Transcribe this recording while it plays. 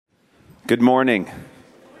Good morning.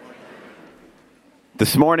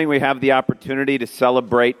 This morning we have the opportunity to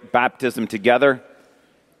celebrate baptism together.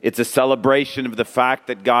 It's a celebration of the fact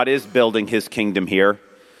that God is building his kingdom here.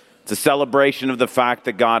 It's a celebration of the fact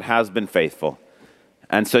that God has been faithful.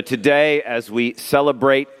 And so today, as we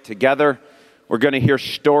celebrate together, we're going to hear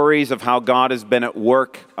stories of how God has been at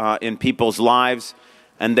work in people's lives,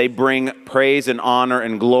 and they bring praise and honor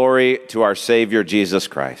and glory to our Savior, Jesus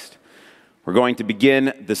Christ. We're going to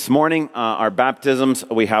begin this morning our baptisms.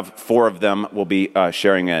 We have 4 of them we'll be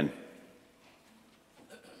sharing in.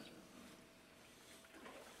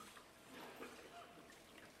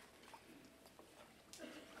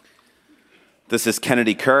 This is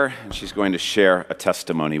Kennedy Kerr, and she's going to share a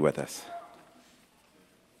testimony with us.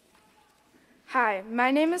 Hi, my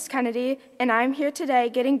name is Kennedy, and I'm here today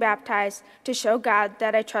getting baptized to show God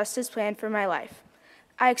that I trust his plan for my life.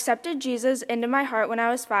 I accepted Jesus into my heart when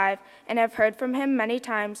I was 5, and have heard from him many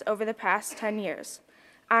times over the past 10 years.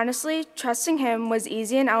 Honestly, trusting him was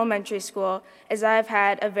easy in elementary school, as I have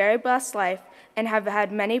had a very blessed life and have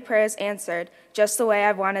had many prayers answered just the way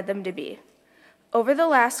I've wanted them to be. Over the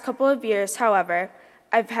last couple of years, however,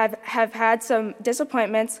 have had some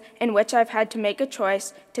disappointments in which I've had to make a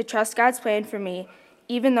choice to trust God's plan for me,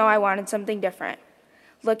 even though I wanted something different.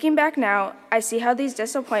 Looking back now, I see how these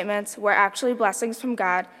disappointments were actually blessings from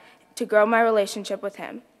God to grow my relationship with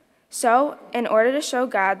him. So, in order to show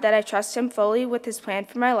God that I trust him fully with his plan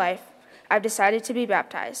for my life, I've decided to be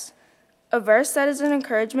baptized. A verse that is an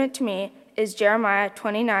encouragement to me is Jeremiah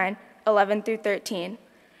 29:11-13.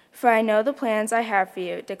 For I know the plans I have for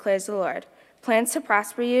you, declares the Lord, plans to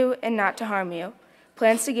prosper you and not to harm you,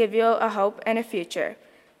 plans to give you a hope and a future.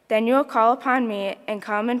 Then you will call upon me and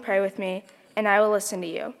come and pray with me, and I will listen to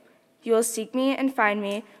you. You will seek me and find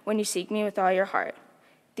me when you seek me with all your heart.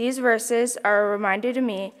 These verses are a reminder to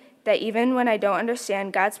me that even when I don't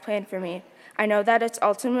understand God's plan for me, I know that it's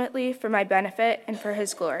ultimately for my benefit and for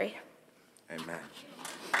his glory. Amen.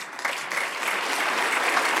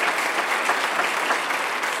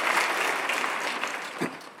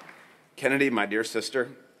 Kennedy, my dear sister,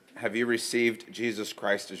 have you received Jesus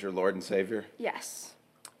Christ as your Lord and Savior? Yes.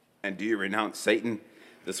 And do you renounce Satan,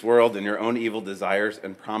 this world, and your own evil desires,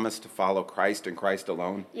 and promise to follow Christ and Christ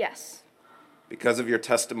alone? Yes. Because of your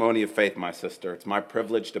testimony of faith, my sister, it's my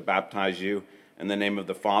privilege to baptize you in the name of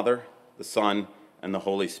the Father, the Son, and the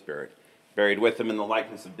Holy Spirit, buried with him in the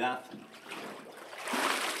likeness of death,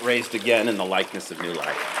 raised again in the likeness of new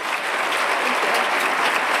life.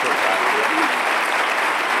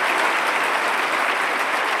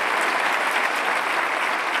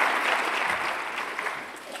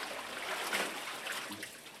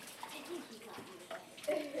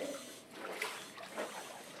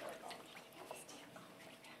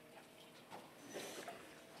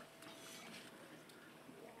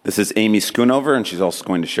 This is Amy Schoonover, and she's also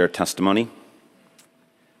going to share testimony.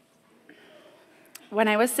 When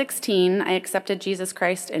I was 16, I accepted Jesus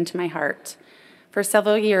Christ into my heart. For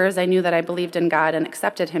several years, I knew that I believed in God and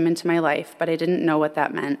accepted him into my life, but I didn't know what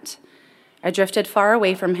that meant. I drifted far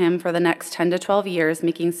away from him for the next 10 to 12 years,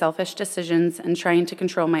 making selfish decisions and trying to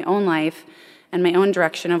control my own life and my own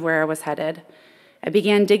direction of where I was headed. I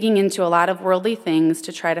began digging into a lot of worldly things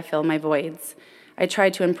to try to fill my voids. I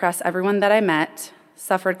tried to impress everyone that I met,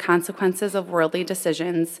 suffered consequences of worldly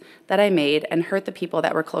decisions that I made, and hurt the people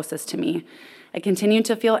that were closest to me. I continued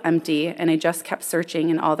to feel empty, and I just kept searching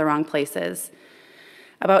in all the wrong places.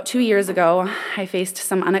 About 2 years ago, I faced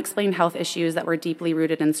some unexplained health issues that were deeply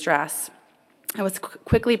rooted in stress. I was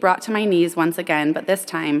quickly brought to my knees once again, but this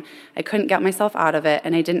time I couldn't get myself out of it,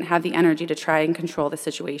 and I didn't have the energy to try and control the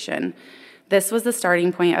situation. This was the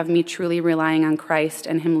starting point of me truly relying on Christ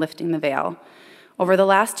and him lifting the veil. Over the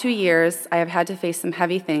last 2 years, I have had to face some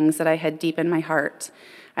heavy things that I had deep in my heart.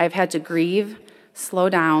 I have had to grieve, slow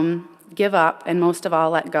down, give up, and most of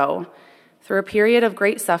all, let go. Through a period of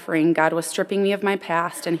great suffering, God was stripping me of my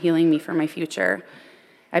past and healing me for my future.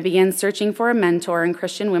 I began searching for a mentor and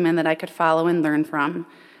Christian women that I could follow and learn from.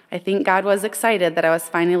 I think God was excited that I was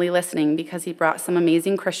finally listening because he brought some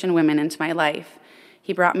amazing Christian women into my life.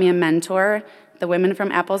 He brought me a mentor, the women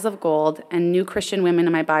from Apples of Gold, and new Christian women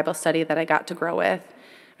in my Bible study that I got to grow with.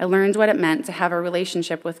 I learned what it meant to have a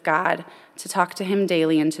relationship with God, to talk to him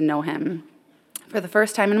daily and to know him. For the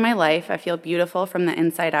first time in my life, I feel beautiful from the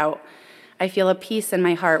inside out. I feel a peace in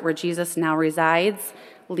my heart where Jesus now resides,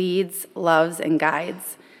 leads, loves, and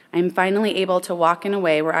guides. I'm finally able to walk in a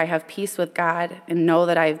way where I have peace with God and know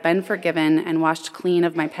that I have been forgiven and washed clean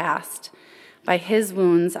of my past. By his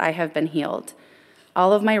wounds, I have been healed.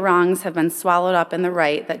 All of my wrongs have been swallowed up in the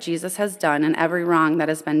right that Jesus has done and every wrong that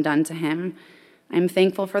has been done to him. I'm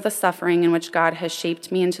thankful for the suffering in which God has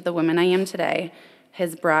shaped me into the woman I am today,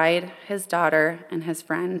 his bride, his daughter, and his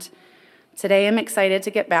friend. Today I'm excited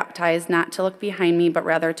to get baptized, not to look behind me, but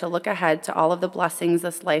rather to look ahead to all of the blessings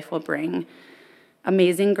this life will bring.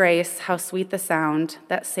 Amazing grace, how sweet the sound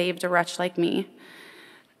that saved a wretch like me.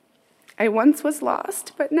 I once was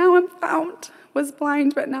lost, but now I'm found, was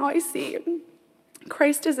blind, but now I see.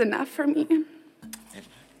 Christ is enough for me.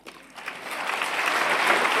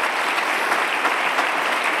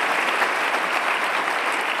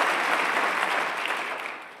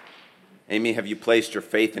 Amy, have you placed your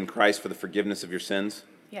faith in Christ for the forgiveness of your sins?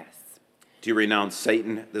 Yes. Do you renounce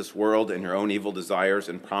Satan, this world, and your own evil desires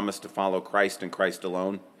and promise to follow Christ and Christ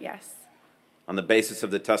alone? Yes. On the basis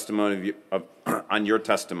of the testimony on your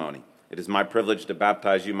testimony, it is my privilege to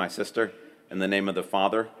baptize you, my sister, in the name of the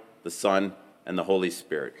Father, the Son, and the Holy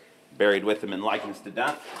Spirit. Buried with him in likeness to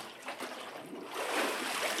death,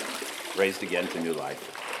 raised again to new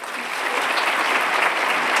life.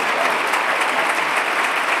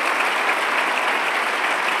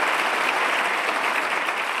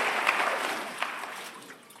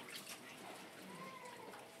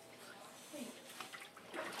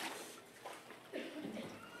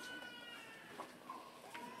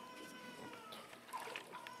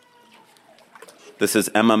 This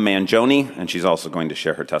is Emma Mangione, and she's also going to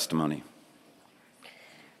share her testimony.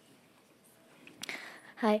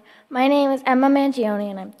 Hi, my name is Emma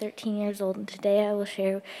Mangione, and I'm 13 years old, and today I will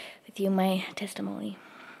share with you my testimony.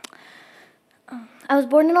 I was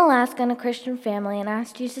born in Alaska in a Christian family and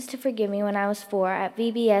asked Jesus to forgive me when I was 4 at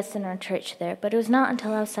VBS in our church there, but it was not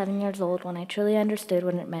until I was 7 years old when I truly understood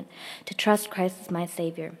what it meant to trust Christ as my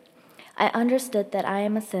Savior. I understood that I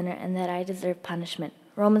am a sinner and that I deserve punishment.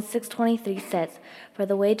 Romans 6:23 says, "For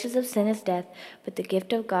the wages of sin is death, but the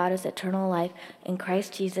gift of God is eternal life in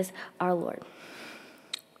Christ Jesus our Lord."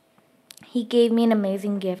 He gave me an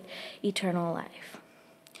amazing gift, eternal life.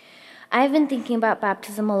 I have been thinking about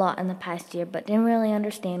baptism a lot in the past year, but didn't really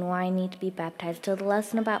understand why I need to be baptized till the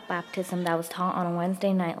lesson about baptism that was taught on a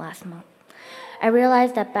Wednesday night last month. I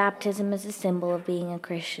realized that baptism is a symbol of being a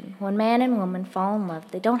Christian. When man and woman fall in love,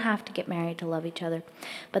 they don't have to get married to love each other,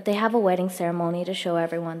 but they have a wedding ceremony to show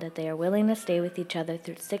everyone that they are willing to stay with each other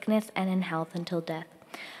through sickness and in health until death.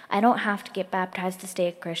 I don't have to get baptized to stay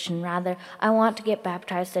a Christian. Rather, I want to get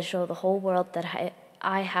baptized to show the whole world that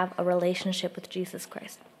I have a relationship with Jesus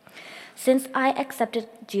Christ. Since I accepted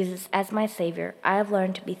Jesus as my Savior, I have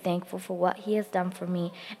learned to be thankful for what He has done for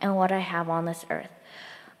me and what I have on this earth.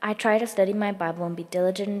 I try to study my Bible and be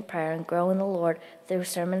diligent in prayer and grow in the Lord through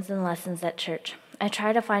sermons and lessons at church. I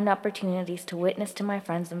try to find opportunities to witness to my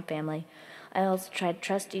friends and family. I also try to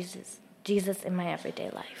trust Jesus in my everyday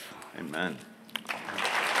life. Amen.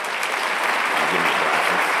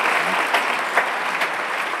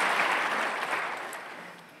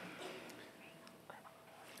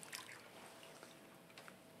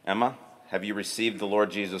 Emma, have you received the Lord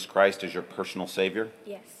Jesus Christ as your personal Savior?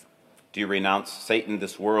 Yes. Do you renounce Satan,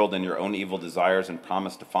 this world, and your own evil desires and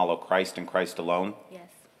promise to follow Christ and Christ alone? Yes.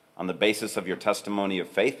 On the basis of your testimony of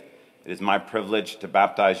faith, it is my privilege to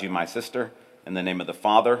baptize you, my sister, in the name of the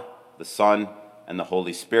Father, the Son, and the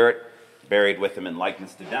Holy Spirit, buried with him in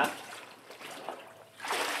likeness to death,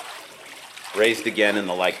 raised again in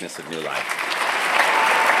the likeness of new life.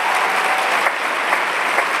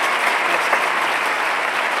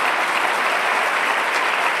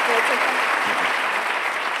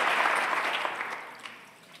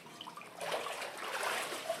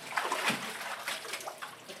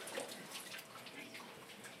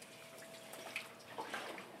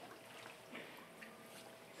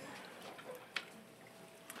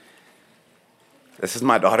 This is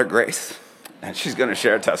my daughter, Grace, and she's going to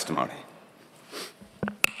share a testimony.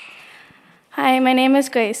 Hi, my name is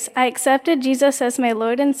Grace. I accepted Jesus as my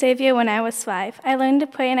Lord and Savior when I was 5. I learned to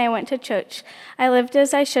pray and I went to church. I lived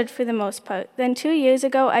as I should for the most part. Then 2 years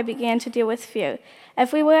ago, I began to deal with fear.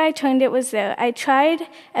 Everywhere I turned, it was there. I tried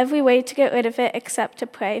every way to get rid of it except to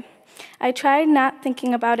pray. I tried not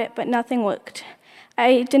thinking about it, but nothing worked.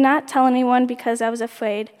 I did not tell anyone because I was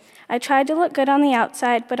afraid. I tried to look good on the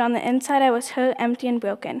outside, but on the inside I was hurt, empty, and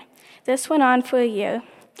broken. This went on for a year.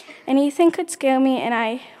 Anything could scare me, and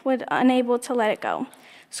I was unable to let it go.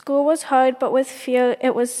 School was hard, but with fear,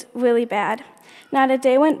 it was really bad. Not a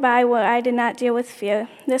day went by where I did not deal with fear.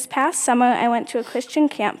 This past summer, I went to a Christian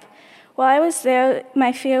camp. While I was there,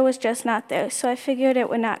 my fear was just not there, so I figured it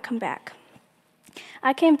would not come back.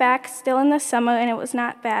 I came back still in the summer, and it was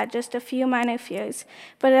not bad, just a few minor fears.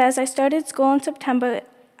 But as I started school in September,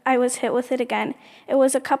 I was hit with it again. It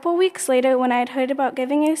was a couple weeks later when I had heard about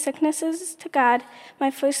giving your sicknesses to God. My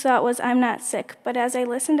first thought was, I'm not sick. But as I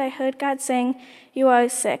listened, I heard God saying, you are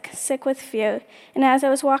sick, sick with fear. And as I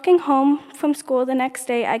was walking home from school the next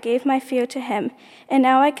day, I gave my fear to him. And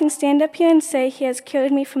now I can stand up here and say he has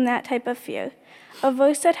cured me from that type of fear. A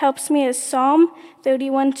verse that helps me is Psalm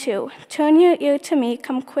 31:2. Turn your ear to me,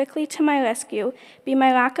 come quickly to my rescue. Be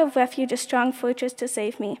my rock of refuge, a strong fortress to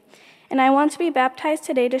save me. And I want to be baptized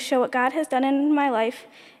today to show what God has done in my life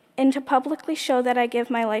and to publicly show that I give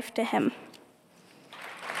my life to him.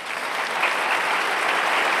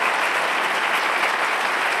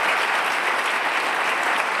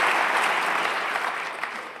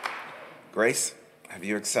 Grace, have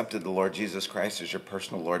you accepted the Lord Jesus Christ as your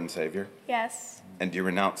personal Lord and Savior? Yes. And do you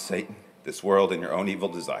renounce Satan, this world, and your own evil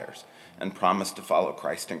desires, and promise to follow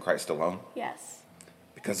Christ and Christ alone? Yes.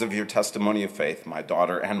 Because of your testimony of faith, my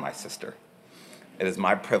daughter and my sister, it is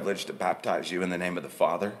my privilege to baptize you in the name of the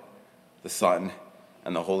Father, the Son,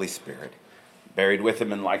 and the Holy Spirit, buried with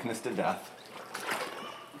him in likeness to death,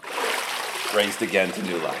 raised again to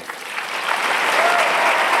new life.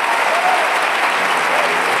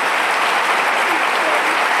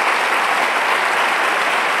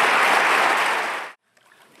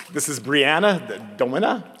 This is Brianna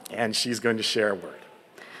Domina, and she's going to share a word.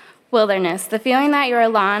 Wilderness, the feeling that you're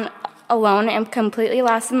alone and completely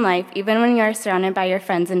lost in life, even when you are surrounded by your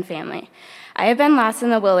friends and family. I have been lost in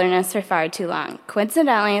the wilderness for far too long.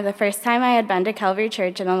 Coincidentally, the first time I had been to Calvary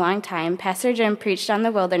Church in a long time, Pastor Jim preached on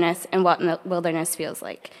the wilderness and what the wilderness feels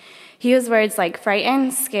like. He used words like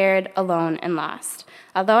frightened, scared, alone, and lost.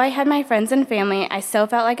 Although I had my friends and family, I still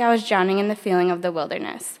felt like I was drowning in the feeling of the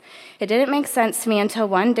wilderness. It didn't make sense to me until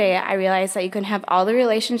one day I realized that you can have all the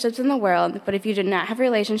relationships in the world, but if you do not have a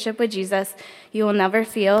relationship with Jesus, you will never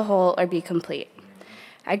feel whole or be complete.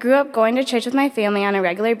 I grew up going to church with my family on a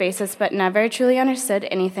regular basis, but never truly understood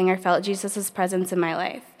anything or felt Jesus' presence in my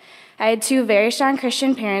life. I had two very strong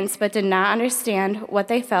Christian parents, but did not understand what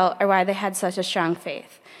they felt or why they had such a strong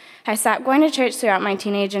faith. I stopped going to church throughout my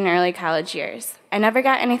teenage and early college years. I never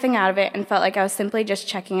got anything out of it and felt like I was simply just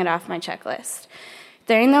checking it off my checklist.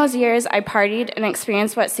 During those years, I partied and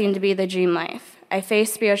experienced what seemed to be the dream life. I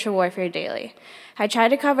faced spiritual warfare daily. I tried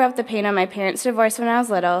to cover up the pain of my parents' divorce when I was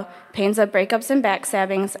little, pains of breakups and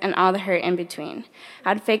backstabbings, and all the hurt in between.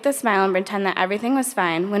 I'd fake the smile and pretend that everything was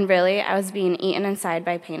fine, when really I was being eaten inside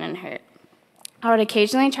by pain and hurt. I would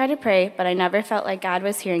occasionally try to pray, but I never felt like God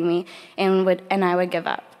was hearing me, and I would give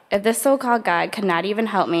up. If this so-called God could not even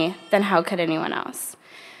help me, then how could anyone else?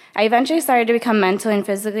 I eventually started to become mentally and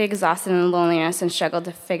physically exhausted in loneliness and struggled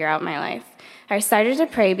to figure out my life. I started to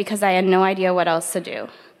pray because I had no idea what else to do.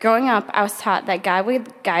 Growing up, I was taught that God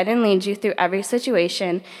would guide and lead you through every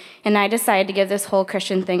situation, and I decided to give this whole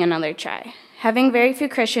Christian thing another try. Having very few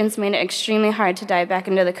Christians made it extremely hard to dive back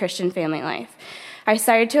into the Christian family life. I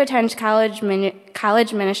started to attend college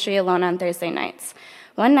ministry alone on Thursday nights.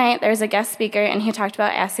 One night, there was a guest speaker, and he talked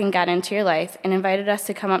about asking God into your life and invited us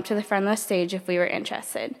to come up to the front of the stage if we were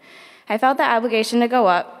interested. I felt the obligation to go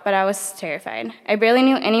up, but I was terrified. I barely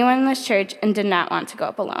knew anyone in this church and did not want to go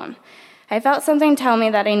up alone. I felt something tell me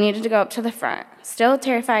that I needed to go up to the front. Still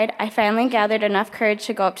terrified, I finally gathered enough courage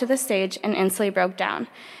to go up to the stage and instantly broke down.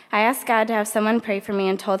 I asked God to have someone pray for me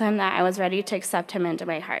and told him that I was ready to accept him into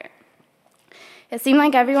my heart. It seemed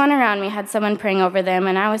like everyone around me had someone praying over them,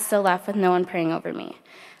 and I was still left with no one praying over me.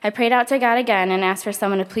 I prayed out to God again and asked for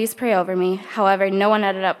someone to please pray over me. However, no one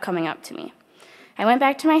ended up coming up to me. I went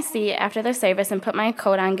back to my seat after the service and put my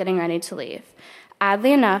coat on, getting ready to leave.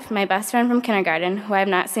 Oddly enough, my best friend from kindergarten, who I have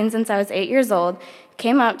not seen since I was 8 years old,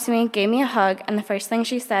 came up to me, gave me a hug, and the first thing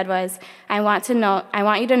she said was, I want you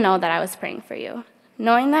to know that I was praying for you.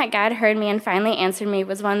 Knowing that God heard me and finally answered me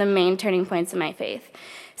was one of the main turning points in my faith.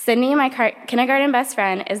 Sydney, my kindergarten best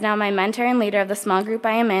friend, is now my mentor and leader of the small group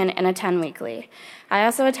I am in and attend weekly. I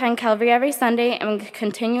also attend Calvary every Sunday and am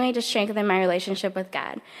continuing to strengthen my relationship with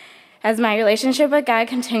God. As my relationship with God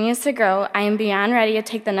continues to grow, I am beyond ready to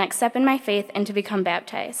take the next step in my faith and to become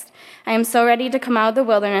baptized. I am so ready to come out of the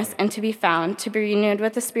wilderness and to be found, to be renewed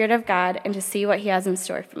with the Spirit of God, and to see what he has in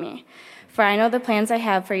store for me. For I know the plans I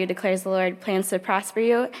have for you, declares the Lord, plans to prosper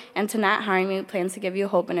you and to not harm you, plans to give you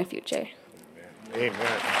hope in a future. Amen.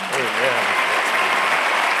 Amen.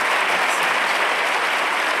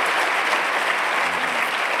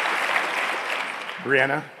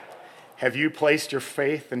 Brianna, have you placed your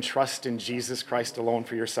faith and trust in Jesus Christ alone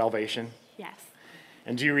for your salvation? Yes.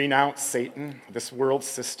 And do you renounce Satan, this world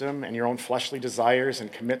system, and your own fleshly desires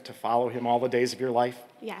and commit to follow him all the days of your life?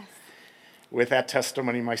 Yes. With that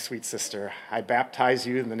testimony, my sweet sister, I baptize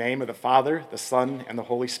you in the name of the Father, the Son, and the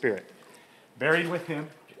Holy Spirit. Buried with him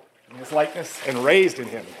in his likeness and raised in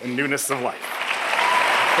him in newness of life.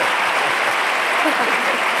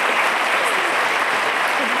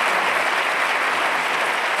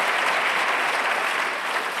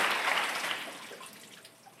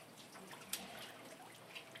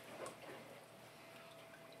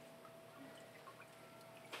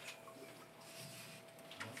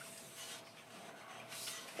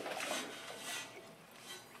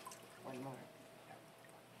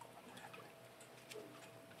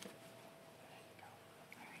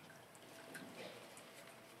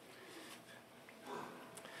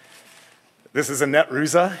 This is Annette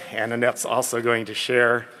Ruza, and Annette's also going to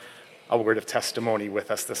share a word of testimony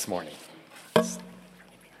with us this morning.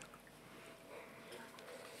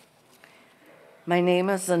 My name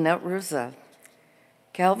is Annette Ruza.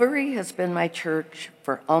 Calvary has been my church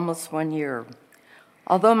for almost 1 year.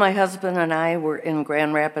 Although my husband and I were in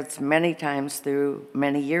Grand Rapids many times through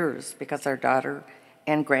many years because our daughter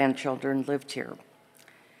and grandchildren lived here.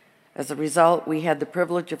 As a result, we had the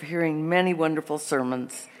privilege of hearing many wonderful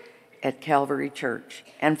sermons at Calvary Church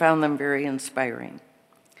and found them very inspiring.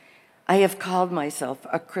 I have called myself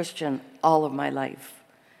a Christian all of my life.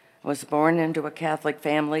 I was born into a Catholic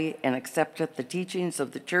family and accepted the teachings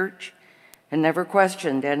of the church and never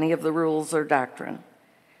questioned any of the rules or doctrine.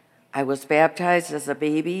 I was baptized as a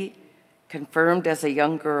baby, confirmed as a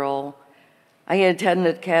young girl. I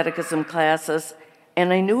attended catechism classes,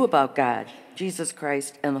 and I knew about God, Jesus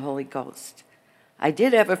Christ, and the Holy Ghost. I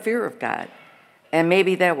did have a fear of God, and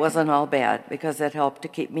maybe that wasn't all bad because it helped to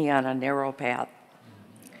keep me on a narrow path.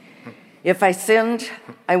 If I sinned,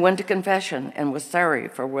 I went to confession and was sorry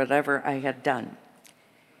for whatever I had done.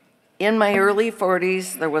 In my early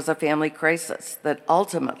 40s, there was a family crisis that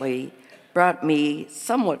ultimately brought me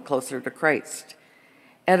somewhat closer to Christ.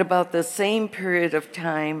 At about the same period of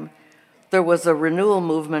time, there was a renewal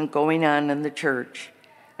movement going on in the church,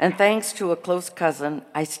 and thanks to a close cousin,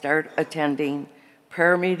 I started attending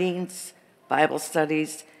prayer meetings, Bible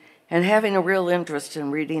studies, and having a real interest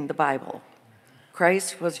in reading the Bible.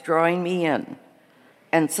 Christ was drawing me in,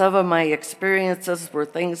 and some of my experiences were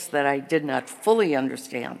things that I did not fully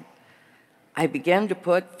understand. I began to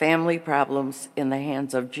put family problems in the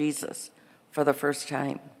hands of Jesus for the first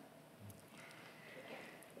time.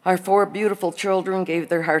 Our 4 beautiful children gave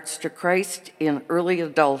their hearts to Christ in early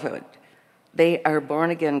adulthood. They are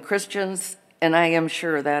born-again Christians, and I am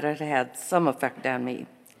sure that it had some effect on me.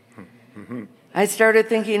 I started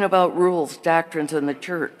thinking about rules, doctrines in the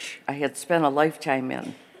church I had spent a lifetime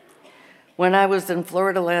in. When I was in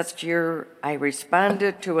Florida last year, I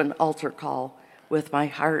responded to an altar call with my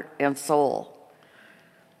heart and soul.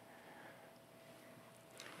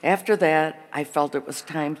 After that, I felt it was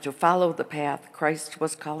time to follow the path Christ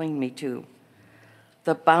was calling me to.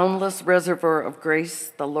 The boundless reservoir of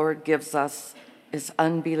grace the Lord gives us is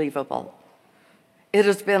unbelievable. It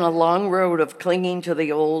has been a long road of clinging to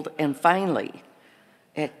the old and finally,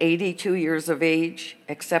 at 82 years of age,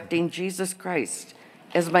 accepting Jesus Christ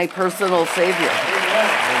as my personal Savior.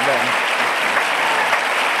 Amen.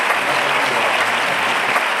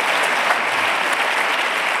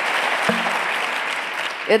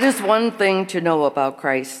 It is one thing to know about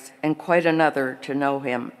Christ and quite another to know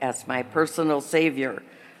him as my personal Savior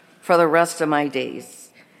for the rest of my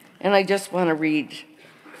days. And I just want to read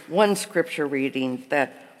one scripture reading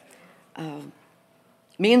that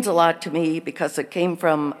means a lot to me because it came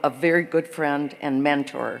from a very good friend and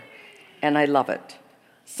mentor, and I love it.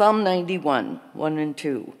 Psalm 91, 1 and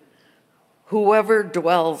 2. Whoever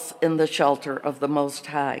dwells in the shelter of the Most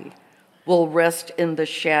High will rest in the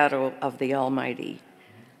shadow of the Almighty.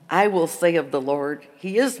 I will say of the Lord,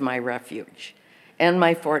 he is my refuge and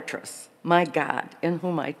my fortress, my God, in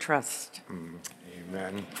whom I trust.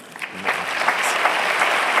 Amen.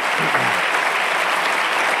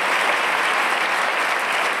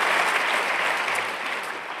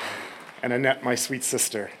 And Annette, my sweet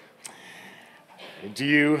sister, do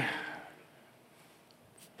you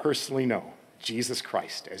personally know Jesus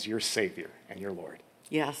Christ as your Savior and your Lord?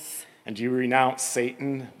 Yes. And do you renounce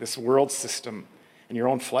Satan, this world system, and your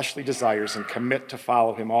own fleshly desires and commit to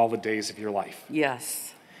follow him all the days of your life?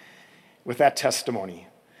 Yes. With that testimony,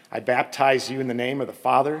 I baptize you in the name of the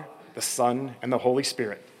Father, the Son, and the Holy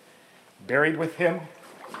Spirit, buried with him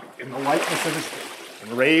in the likeness of his faith,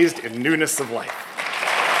 and raised in newness of life.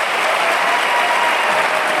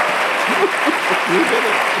 You did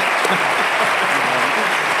it.